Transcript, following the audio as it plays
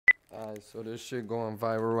Alright, so this shit going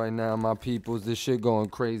viral right now, my peoples. This shit going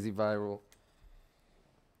crazy viral.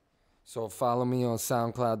 So follow me on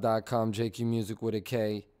SoundCloud.com, JQ Music with a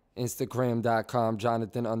K, Instagram.com,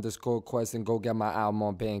 Jonathan_Quest, and go get my album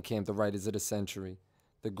on Bandcamp, The Writers of the Century,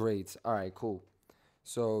 The Greats. Alright, cool.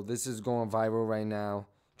 So this is going viral right now,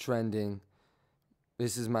 trending.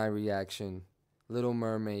 This is my reaction. Little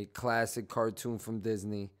Mermaid, classic cartoon from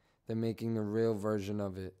Disney. They're making the real version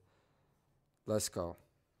of it. Let's go.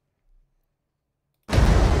 All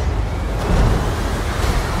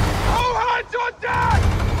hands on deck!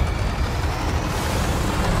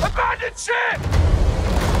 Abandon ship!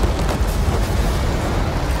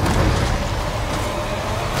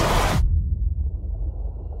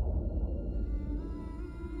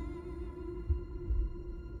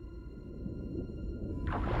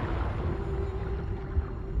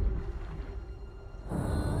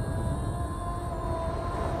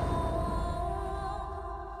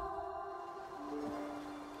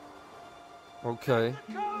 Okay.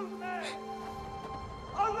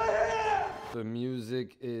 Over here! The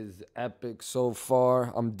music is epic so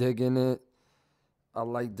far. I'm digging it. I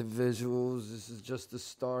like the visuals. This is just the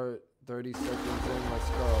start. 30 seconds in. Let's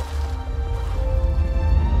go.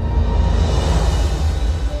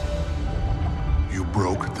 You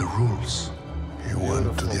broke the rules. You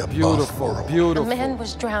went to the above world. Beautiful. The man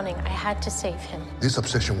was drowning. I had to save him. This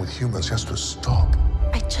obsession with humans has to stop.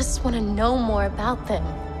 I just want to know more about them.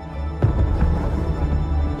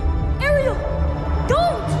 Ariel,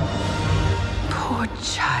 don't! Poor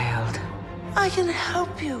child. I can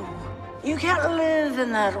help you. You can't live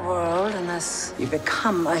in that world unless you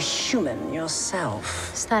become a human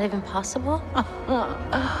yourself. Is that even possible?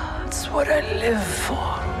 That's what I live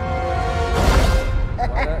for.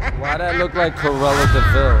 Why that look like Cruella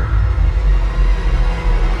DeVille?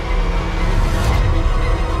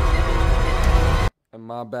 And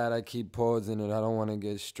my bad, I keep pausing it. I don't want to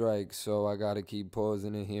get strikes, so I gotta keep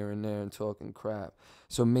pausing it here and there and talking crap.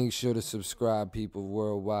 So make sure to subscribe, people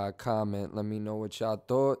worldwide. Comment, let me know what y'all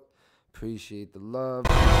thought. Appreciate the love.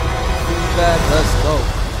 Feedback, let's go.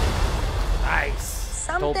 Nice.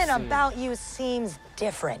 Something about you seems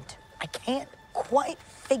different. I can't quite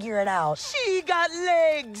figure it out. She got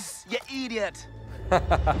legs, you idiot!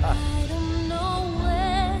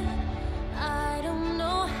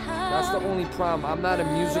 That's the only problem. I'm not a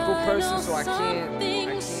musical person, so I can't.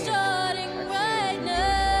 It's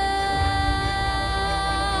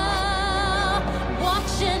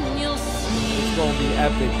gonna be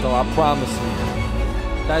epic, though. I promise you.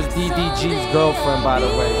 That's DDG's girlfriend, by the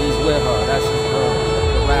way. He's with her. That's his girl,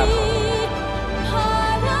 the rapper.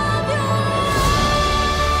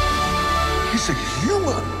 He's a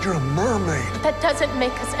human. You're a mermaid. That doesn't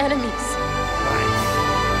make us enemies.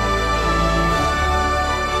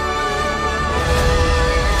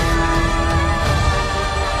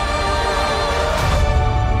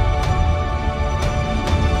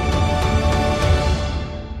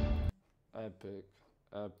 Epic,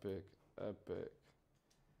 epic, epic.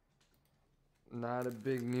 Not a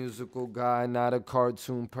big musical guy, not a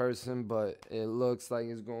cartoon person, but it looks like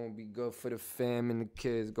it's going to be good for the fam and the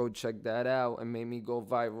kids. Go check that out and make me go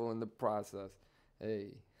viral in the process.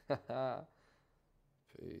 Hey,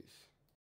 peace.